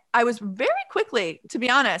 but I was very quickly, to be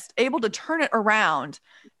honest, able to turn it around.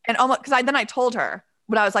 And almost, because then I told her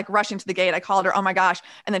when I was like rushing to the gate, I called her, oh my gosh.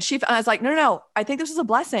 And then I was like, no, I think this is a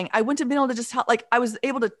blessing. I wouldn't have been able to just help. Like, I was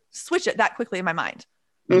able to switch it that quickly in my mind.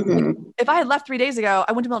 Like, if I had left 3 days ago,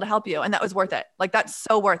 I wouldn't have been able to help you. And that was worth it. Like, that's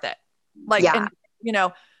so worth it. Like, and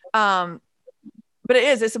but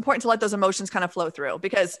it's important to let those emotions kind of flow through,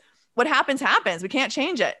 because what happens. We can't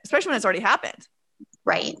change it, especially when it's already happened.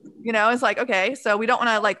 Right. It's like, okay, so we don't want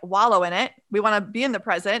to like wallow in it. We want to be in the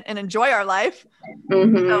present and enjoy our life.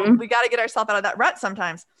 So we got to get ourselves out of that rut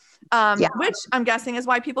sometimes, which I'm guessing is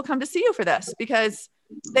why people come to see you for this, because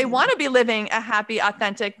they want to be living a happy,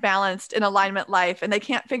 authentic, balanced, in alignment life, and they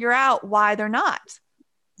can't figure out why they're not.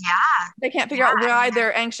 Yeah. They can't figure out why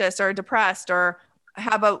they're anxious or depressed or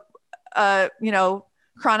have a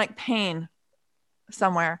chronic pain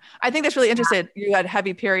somewhere. I think that's really interesting. You had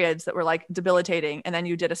heavy periods that were like debilitating, and then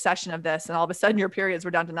you did a session of this, and all of a sudden your periods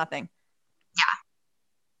were down to nothing. Yeah.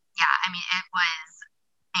 I mean, it was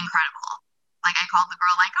incredible. Like, I called the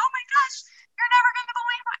girl like, oh my gosh, you're never going to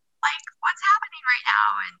believe it. Like, what's happening right now?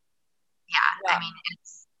 And I mean,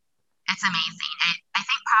 it's amazing. I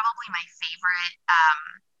think probably my favorite,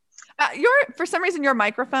 for some reason, your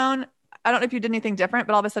microphone, I don't know if you did anything different,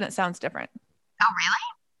 but all of a sudden it sounds different. Oh, really?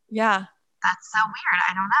 Yeah. That's so weird.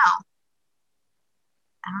 I don't know.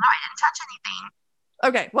 I didn't touch anything.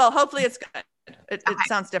 Okay. Well, hopefully it's good. It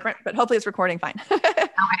sounds different, but hopefully it's recording fine. Okay.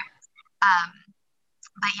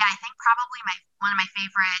 But yeah, I think probably one of my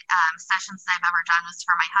favorite sessions that I've ever done was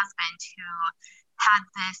for my husband, who had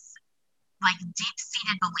this like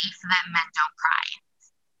deep-seated belief that men don't cry.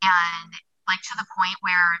 And like to the point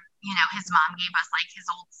where, his mom gave us like his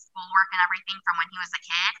old schoolwork and everything from when he was a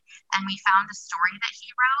kid. And we found a story that he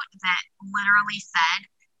wrote that literally said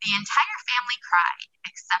the entire family cried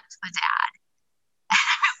except the dad. And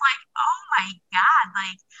I was like, oh my God,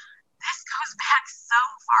 like this goes back so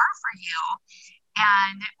far for you.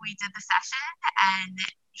 And we did the session, and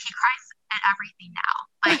he cries at everything now.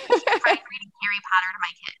 Like, he cried reading Harry Potter to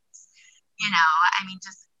my kids. I mean,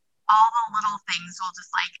 just all the little things will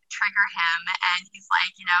just like trigger him, and he's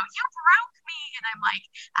like, you broke me, and I'm like,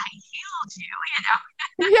 I healed you,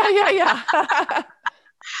 Yeah.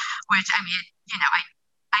 Which, I mean,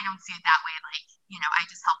 I don't see it that way. Like, I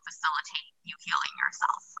just help facilitate you healing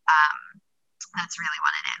yourself. That's really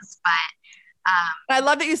what it is. But I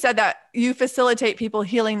love that you said that you facilitate people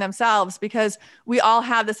healing themselves, because we all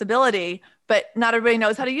have this ability, but not everybody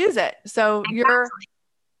knows how to use it. So you're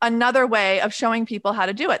another way of showing people how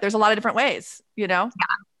to do it. There's a lot of different ways,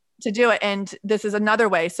 to do it. And this is another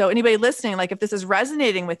way. So anybody listening, like if this is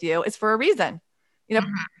resonating with you, it's for a reason.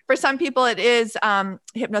 For some people it is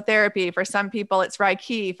hypnotherapy. For some people it's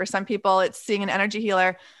Reiki. For some people it's seeing an energy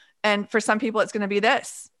healer. And for some people it's going to be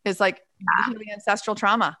is like healing ancestral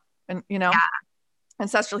trauma and,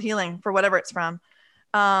 ancestral healing for whatever it's from.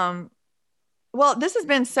 Well, this has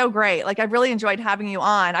been so great. Like, I've really enjoyed having you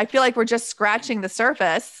on. I feel like we're just scratching the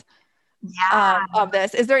surface of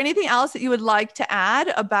this. Is there anything else that you would like to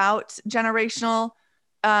add about generational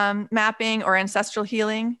mapping or ancestral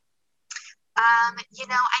healing? I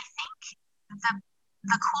think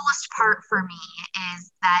the coolest part for me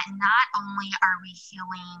is that not only are we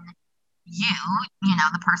healing you,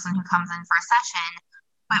 the person who comes in for a session,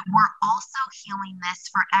 but we're also healing this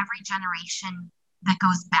for every generation that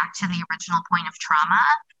goes back to the original point of trauma,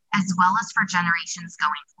 as well as for generations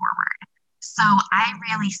going forward. So I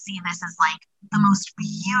really see this as like the most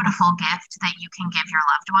beautiful gift that you can give your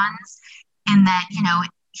loved ones, in that,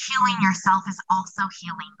 healing yourself is also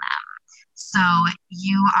healing them. So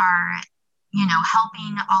you are,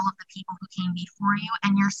 helping all of the people who came before you,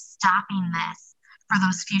 and you're stopping this for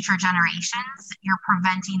those future generations. You're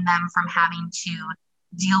preventing them from having to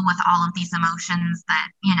deal with all of these emotions that,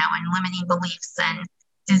 and limiting beliefs and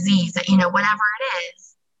disease, whatever it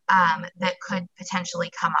is, that could potentially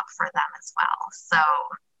come up for them as well. So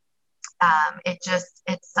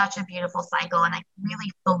it's such a beautiful cycle. And I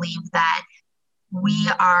really believe that we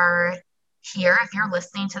are here. If you're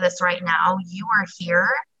listening to this right now, you are here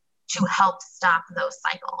to help stop those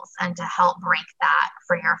cycles and to help break that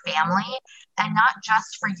for your family, and not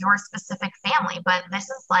just for your specific family, but this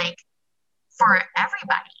is like for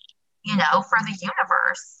everybody, for the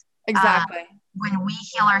universe. Exactly. When we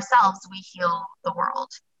heal ourselves, we heal the world.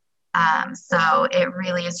 So it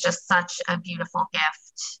really is just such a beautiful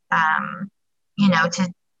gift, to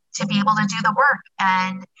be able to do the work.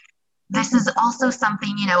 And this is also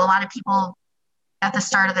something, a lot of people at the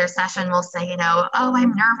start of their session will say, oh,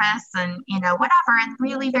 I'm nervous and, whatever. And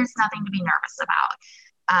really, there's nothing to be nervous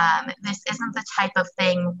about. This isn't the type of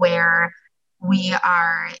thing where we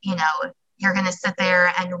are, you're going to sit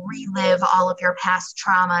there and relive all of your past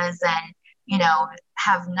traumas and,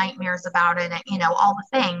 have nightmares about it and, all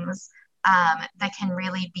the things that can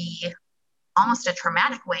really be almost a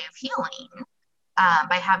traumatic way of healing.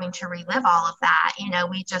 By having to relive all of that,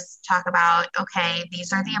 we just talk about, okay,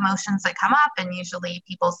 these are the emotions that come up. And usually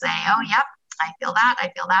people say, oh, yep, I feel that,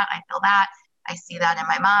 I feel that, I feel that. I see that in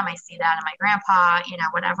my mom, I see that in my grandpa,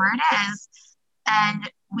 whatever it is. And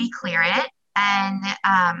we clear it. And,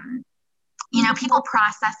 people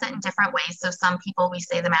process it in different ways. So some people, we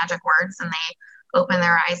say the magic words and they open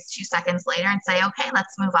their eyes 2 seconds later and say, okay,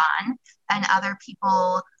 let's move on. And other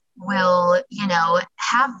people will,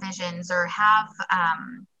 have visions or have,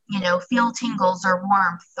 feel tingles or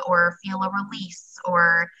warmth or feel a release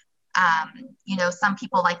or, some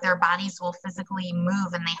people, like, their bodies will physically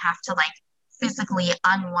move and they have to like physically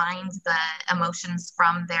unwind the emotions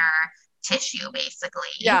from their tissue, basically.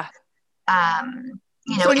 Yeah.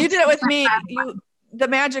 So when you did it with me, the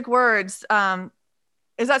magic words,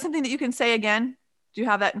 is that something that you can say again? Do you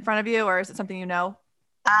have that in front of you, or is it something Yeah.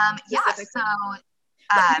 So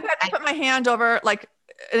I put my hand over, like,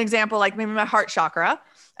 an example, like maybe my heart chakra,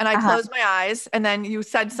 and I closed my eyes, and then you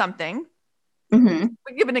said something. Mm-hmm.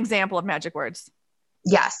 Give an example of magic words.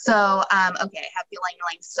 Yeah. So, okay, I have Ylang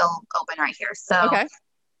Ylang still open right here. So, okay.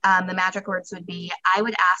 The magic words would be, I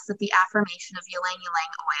would ask that the affirmation of Ylang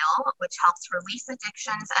Ylang oil, which helps release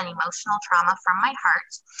addictions and emotional trauma from my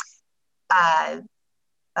heart.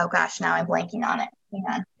 Oh gosh, now I'm blanking on it. Hang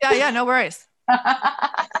on. Yeah, no worries.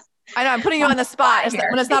 I know I'm putting you on the spot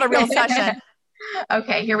when it's not a real session.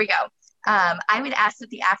 Okay, here we go. I would ask that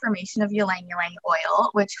the affirmation of Ylang Ylang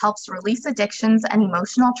oil, which helps release addictions and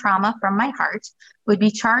emotional trauma from my heart, would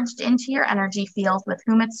be charged into your energy field with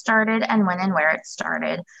whom it started and when and where it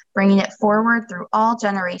started, bringing it forward through all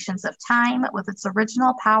generations of time with its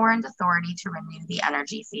original power and authority to renew the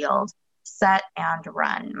energy field. Set and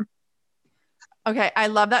run. Okay, I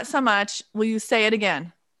love that so much. Will you say it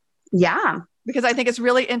again? Yeah. Because I think it's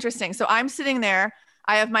really interesting. So I'm sitting there,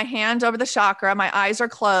 I have my hand over the chakra, my eyes are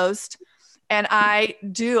closed, and I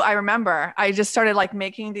remember I just started like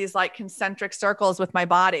making these like concentric circles with my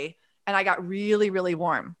body, and I got really, really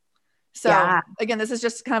warm. So again, this is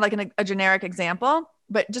just kind of like a generic example,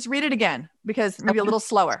 but just read it again, because maybe a little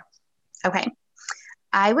slower. Okay.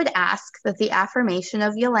 I would ask that the affirmation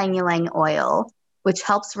of Ylang Ylang oil, which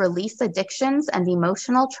helps release addictions and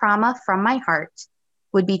emotional trauma from my heart,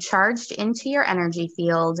 would be charged into your energy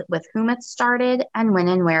field with whom it started and when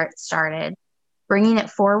and where it started, bringing it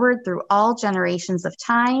forward through all generations of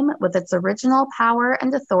time with its original power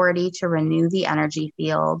and authority to renew the energy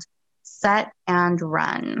field. Set and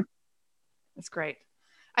run. That's great.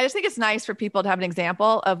 I just think it's nice for people to have an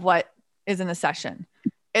example of what is in the session.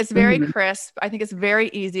 It's very crisp. I think it's very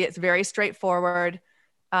easy. It's very straightforward.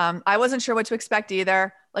 I wasn't sure what to expect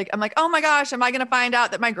either. Like, I'm like, oh my gosh, am I going to find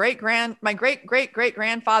out that my great great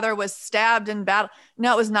grandfather was stabbed in battle?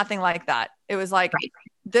 No, it was nothing like that. It was like,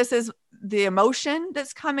 this is the emotion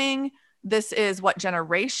that's coming. This is what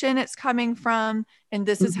generation it's coming from. And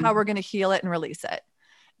this is how we're going to heal it and release it.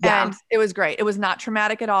 Yeah. And it was great. It was not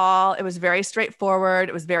traumatic at all. It was very straightforward.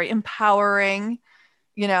 It was very empowering.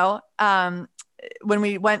 When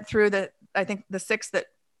we went through I think the 6 that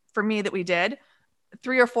for me that we did,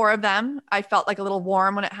 3 or 4 of them, I felt like a little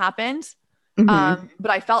warm when it happened. But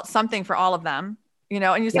I felt something for all of them,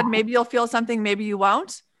 and you said, maybe you'll feel something, maybe you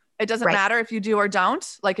won't. It doesn't Right. matter if you do or don't.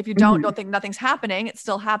 Like if you don't think nothing's happening, it's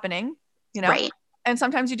still happening, you know? Right. And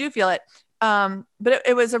sometimes you do feel it. But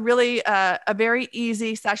it was a really, a very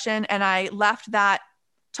easy session. And I left that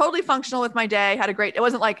totally functional with my day. It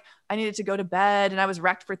wasn't like I needed to go to bed and I was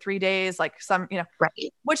wrecked for 3 days, like some,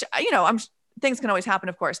 Right. which, things can always happen,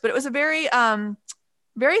 of course, but it was a very,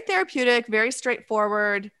 very therapeutic, very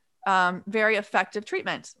straightforward, very effective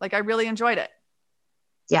treatment. Like I really enjoyed it.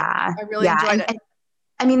 Yeah. I really enjoyed it. And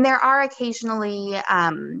I mean, there are occasionally,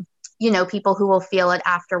 people who will feel it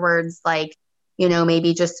afterwards, like,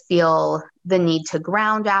 maybe just feel the need to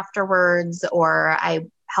ground afterwards. Or I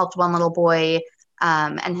helped one little boy,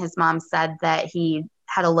 and his mom said that he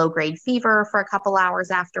had a low grade fever for a couple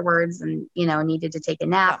hours afterwards and, needed to take a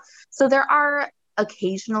nap. Yeah. So there are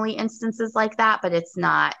occasionally instances like that, but it's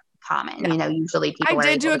not common. Yeah. Usually people I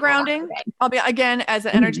did do a grounding. I'll be, again, as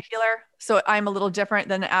an energy healer. So I'm a little different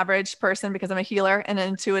than the average person because I'm a healer and an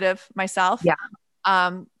intuitive myself. Yeah.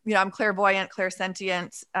 I'm clairvoyant,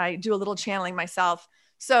 clairsentient. I do a little channeling myself.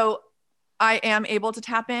 So I am able to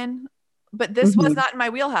tap in, but this was not in my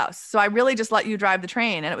wheelhouse. So I really just let you drive the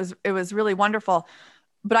train, and it was really wonderful.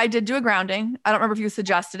 But I did do a grounding. I don't remember if you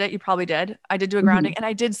suggested it. You probably did. I did do a grounding, and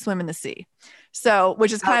I did swim in the sea. So,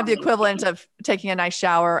 which is kind of the equivalent of taking a nice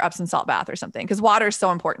shower, or Epsom salt bath or something, because water is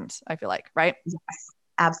so important, I feel like, right? Yes,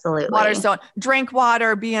 absolutely. Water is drink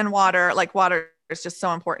water, be in water, like water is just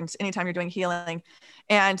so important anytime you're doing healing.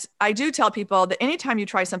 And I do tell people that anytime you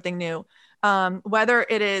try something new, whether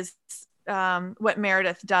it is what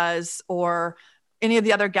Meredith does or any of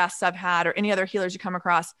the other guests I've had or any other healers you come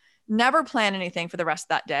across, never plan anything for the rest of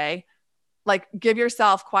that day. Like give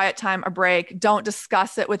yourself quiet time, a break. Don't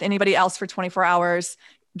discuss it with anybody else for 24 hours.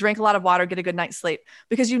 Drink a lot of water, get a good night's sleep,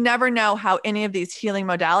 because you never know how any of these healing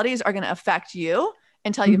modalities are going to affect you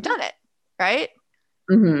until you've done it. Right.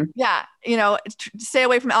 Yeah. Stay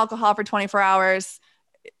away from alcohol for 24 hours,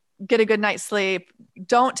 get a good night's sleep.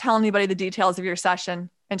 Don't tell anybody the details of your session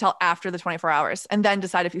until after the 24 hours, and then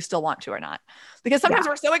decide if you still want to or not. Because sometimes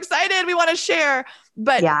we're so excited, we want to share,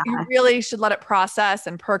 but you really should let it process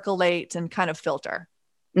and percolate and kind of filter.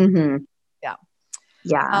 Yeah.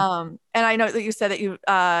 Yeah. And I know that you said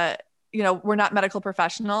that we're not medical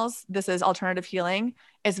professionals. This is alternative healing.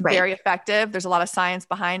 It's very effective. There's a lot of science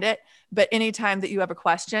behind it, but anytime that you have a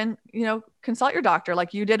question, consult your doctor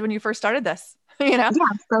like you did when you first started this. Yeah,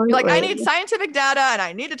 absolutely. You're like, I need scientific data and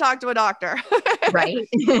I need to talk to a doctor. Right.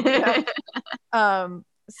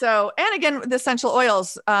 So, and again, the essential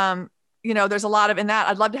oils, there's a lot of in that.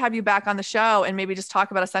 I'd love to have you back on the show and maybe just talk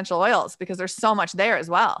about essential oils, because there's so much there as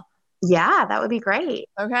well. Yeah, that would be great.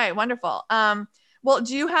 Okay, wonderful. Well,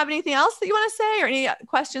 do you have anything else that you want to say, or any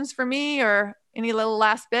questions for me, or any little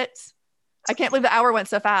last bits? I can't believe the hour went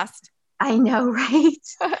so fast. I know, right?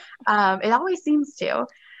 It always seems to.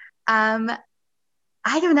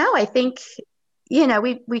 I don't know. I think,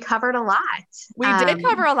 we covered a lot. We did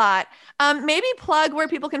cover a lot. Maybe plug where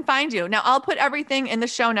people can find you. Now, I'll put everything in the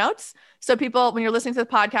show notes. So people, when you're listening to the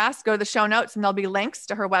podcast, go to the show notes and there'll be links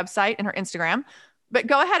to her website and her Instagram. But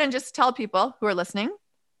go ahead and just tell people who are listening.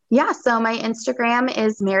 Yeah. So my Instagram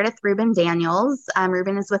is Meredith Rubin Daniels.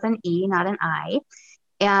 Rubin is with an E, not an I.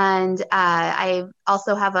 And I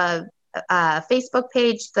also have a Facebook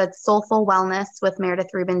page that's Soulful Wellness with Meredith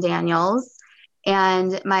Rubin Daniels.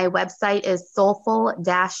 And my website is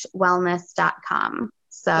soulful-wellness.com.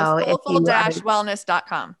 So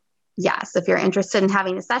soulful-wellness.com. Yes. If you're interested in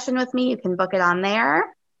having a session with me, you can book it on there.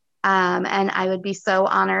 And I would be so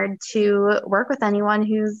honored to work with anyone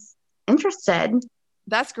who's interested.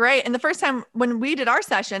 That's great. And the first time when we did our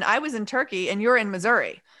session, I was in Turkey and you're in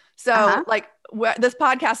Missouri. So this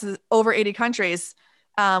podcast is over 80 countries.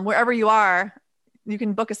 Wherever you are, you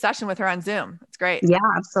can book a session with her on Zoom. It's great. Yeah,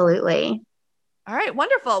 absolutely. All right.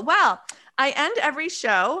 Wonderful. Well, I end every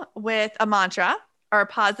show with a mantra or a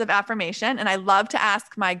positive affirmation. And I love to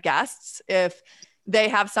ask my guests if they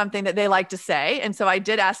have something that they like to say. And so I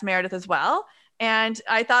did ask Meredith as well. And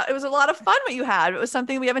I thought it was a lot of fun what you had. It was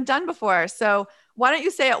something we haven't done before. So why don't you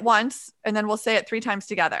say it once and then we'll say it 3 times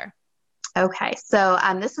together. Okay. So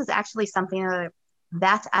this was actually something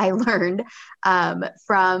that I learned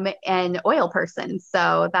from an oil person.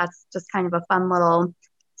 So that's just kind of a fun little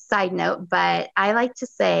side note. But I like to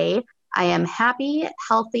say, I am happy,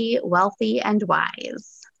 healthy, wealthy, and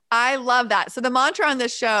wise. I love that. So the mantra on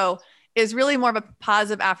this show is really more of a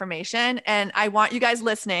positive affirmation. And I want you guys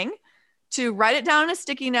listening to write it down on a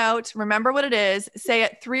sticky note. Remember what it is. Say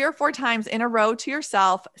it 3 or 4 times in a row to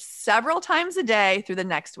yourself, several times a day through the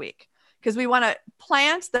next week. Because we want to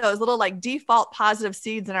plant those little like default positive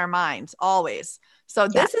seeds in our minds always. So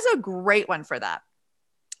this is a great one for that.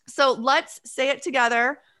 So let's say it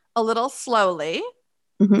together. a little slowly,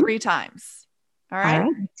 Mhm. 3 times. All All right?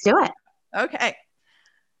 right, let's do it. Okay.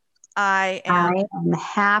 I I am am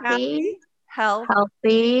happy, happy, healthy,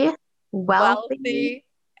 healthy, wealthy, wealthy,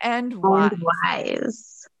 and and wise.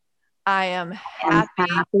 wise. I am I am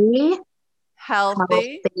happy, happy, healthy,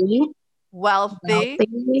 healthy, wealthy,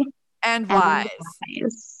 wealthy, and and wise.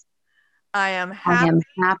 wise. I am I happy, am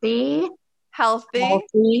happy, healthy,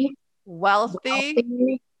 healthy, wealthy,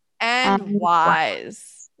 wealthy, and and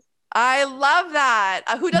wise. I love that.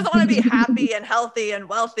 Who doesn't want to be wise. happy and healthy and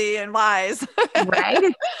wealthy and wise? Right?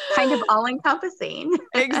 It's kind of all encompassing.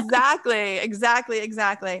 Exactly, exactly,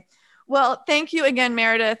 exactly. Well, thank you again,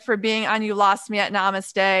 Meredith, for being on You Lost Me at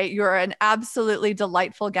Namaste. You're an absolutely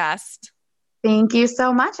delightful guest. Thank you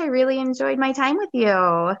so much. I really enjoyed my time with you.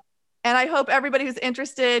 And I hope everybody who's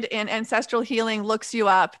interested in ancestral healing looks you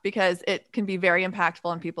up because it can be very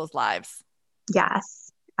impactful in people's lives.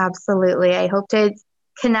 Yes, absolutely. I hope to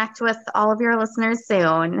connect with all of your listeners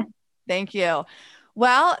soon. Thank you.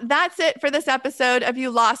 Well, that's it for this episode of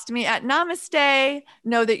You Lost Me at Namaste.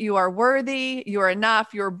 Know that you are worthy, you are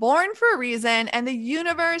enough, you're born for a reason, and the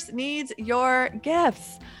universe needs your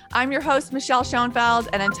gifts. I'm your host, Michelle Schoenfeld,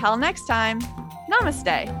 and until next time,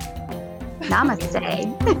 namaste. Namaste.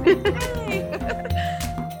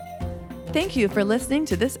 Thank you for listening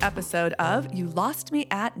to this episode of You Lost Me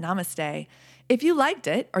at Namaste. If you liked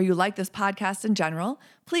it or you like this podcast in general,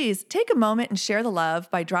 please take a moment and share the love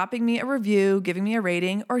by dropping me a review, giving me a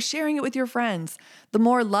rating, or sharing it with your friends. The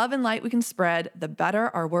more love and light we can spread, the better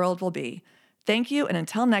our world will be. Thank you, and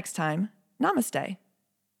until next time, namaste.